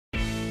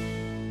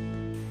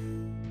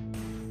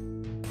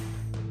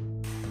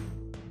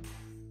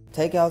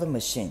Take out the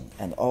machine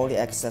and all the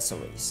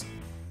accessories.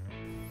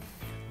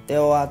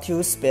 There are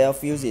 2 spare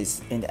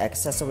fuses in the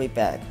accessory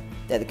bag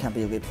that can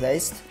be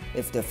replaced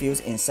if the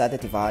fuse inside the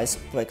device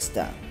breaks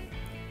down.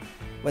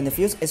 When the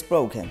fuse is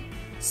broken,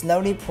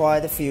 slowly pry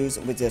the fuse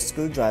with a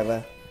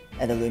screwdriver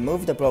and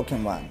remove the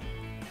broken one.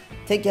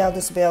 Take out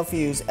the spare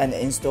fuse and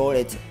install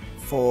it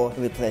for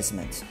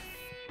replacement.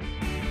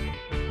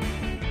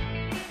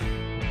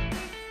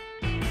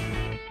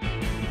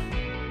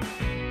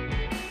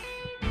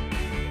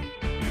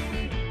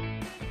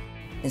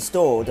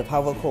 Install the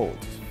power cord.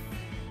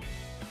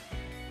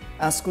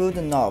 Unscrew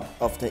the knob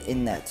of the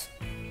inlet.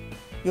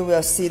 You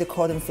will see the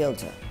cotton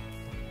filter.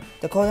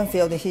 The cotton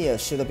filter here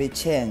should be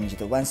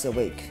changed once a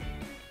week.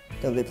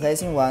 The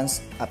replacing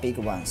ones are big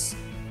ones.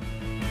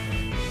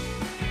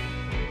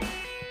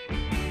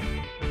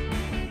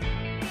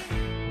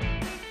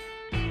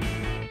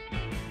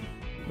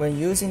 When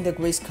using the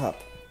grease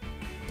cup,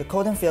 the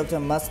cotton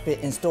filter must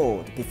be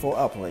installed before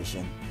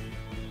operation.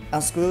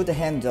 Unscrew the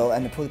handle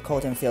and put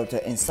cotton filter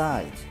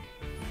inside.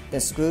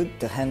 Then screw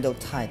the handle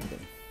tightly.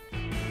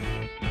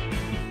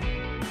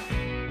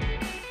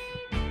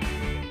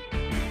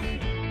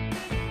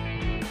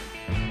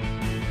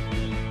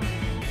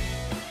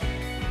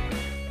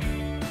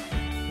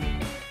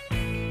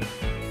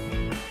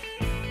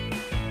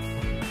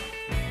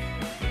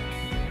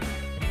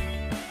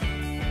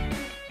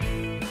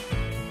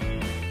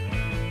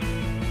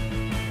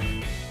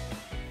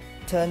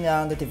 Turn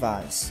on the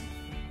device.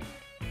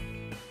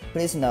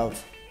 Please note,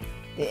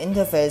 the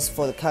interface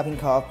for the cupping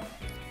cup,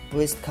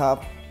 breast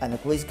cup, and the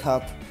grease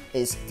cup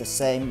is the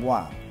same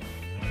one.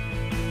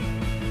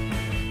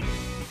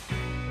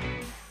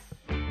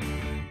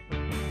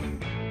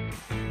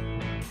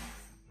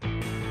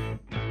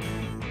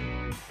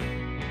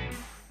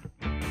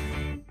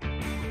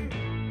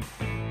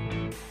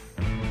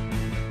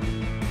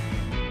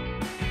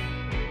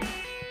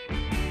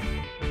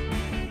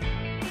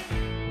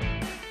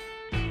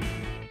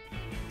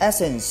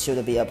 Essence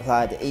should be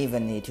applied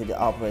evenly to the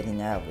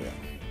operating area.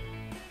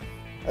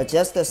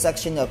 Adjust the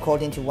section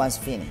according to one's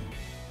feeling.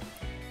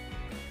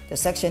 The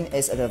section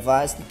is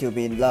advised to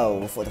be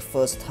low for the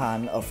first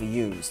time of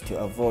use to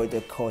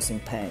avoid causing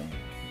pain.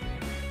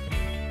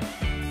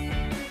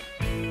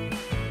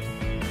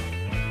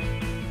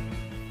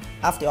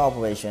 After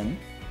operation,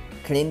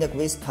 clean the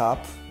grease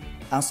cup,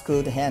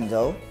 unscrew the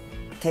handle,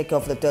 take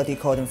off the dirty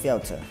cotton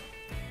filter,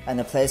 and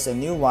place a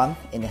new one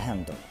in the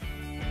handle.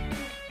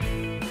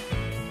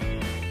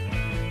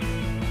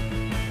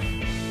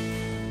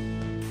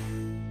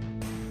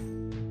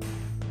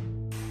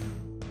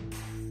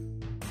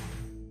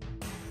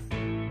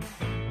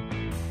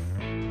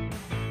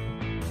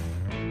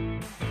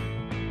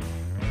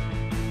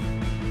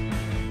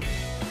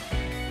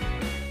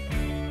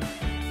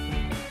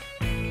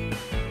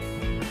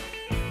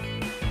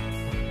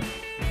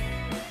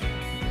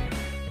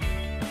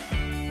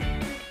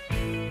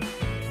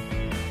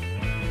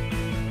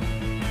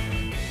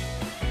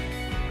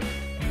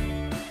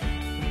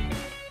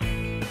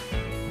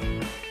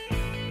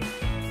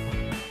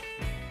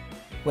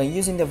 When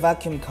using the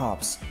vacuum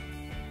cups,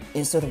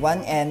 insert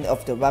one end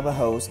of the rubber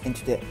hose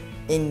into the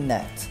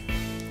inlet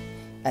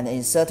and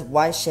insert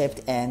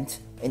Y-shaped end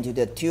into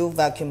the 2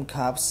 vacuum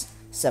cups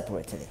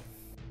separately.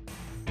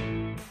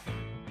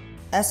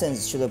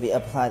 Essence should be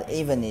applied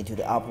evenly to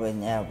the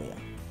operating area.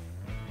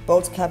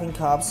 Both cupping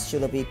cups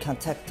should be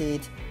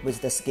contacted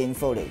with the skin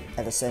fully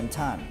at the same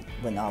time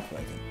when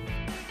operating.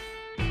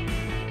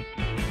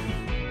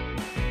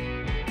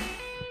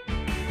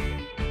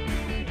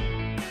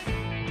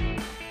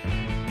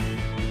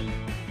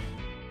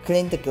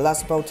 Clean the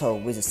glass bottle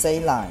with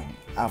saline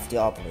after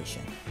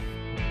operation.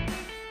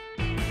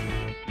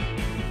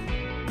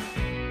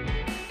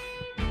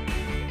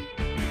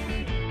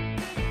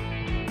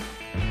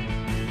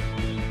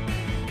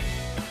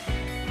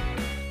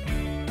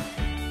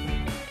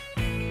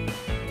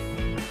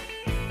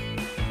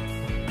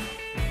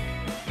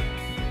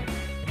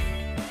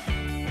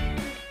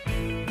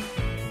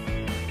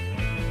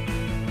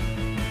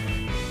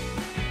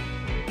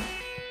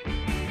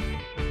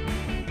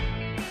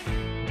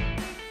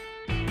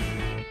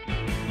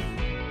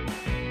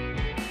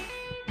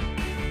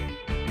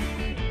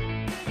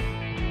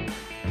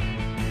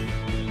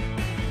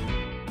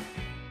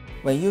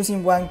 When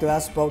using one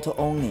glass bottle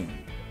only,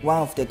 one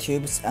of the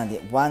tubes and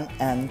one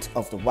end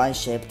of the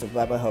Y-shaped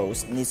rubber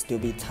hose needs to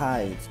be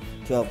tied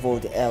to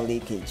avoid air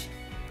leakage.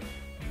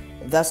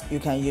 Thus, you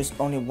can use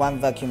only one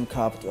vacuum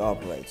cup to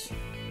operate.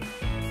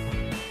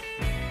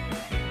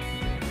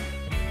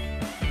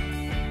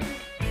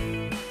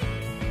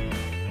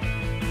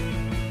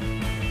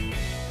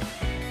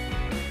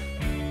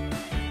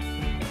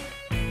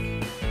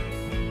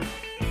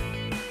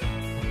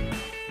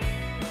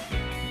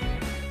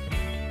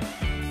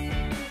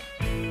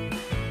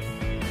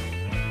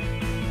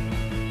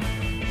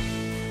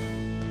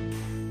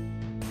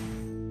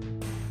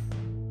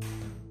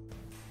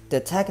 The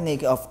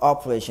technique of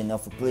operation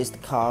of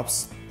breast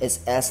cups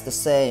is as the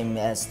same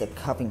as the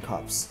cupping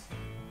cups.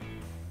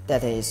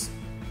 That is,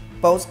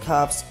 Both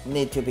cups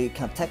need to be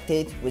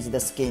contacted with the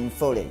skin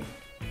fully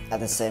at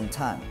the same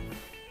time.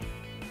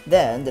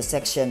 Then the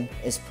section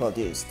is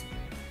produced.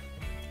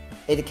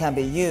 It can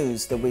be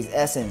used with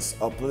essence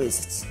or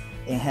breasts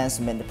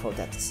enhancement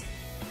products.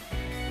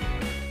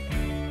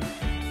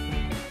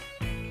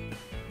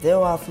 There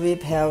are 3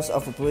 pairs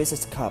of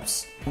breast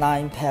cups,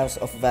 9 pairs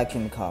of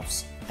vacuum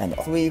cups, and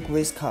 3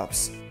 grease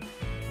cups.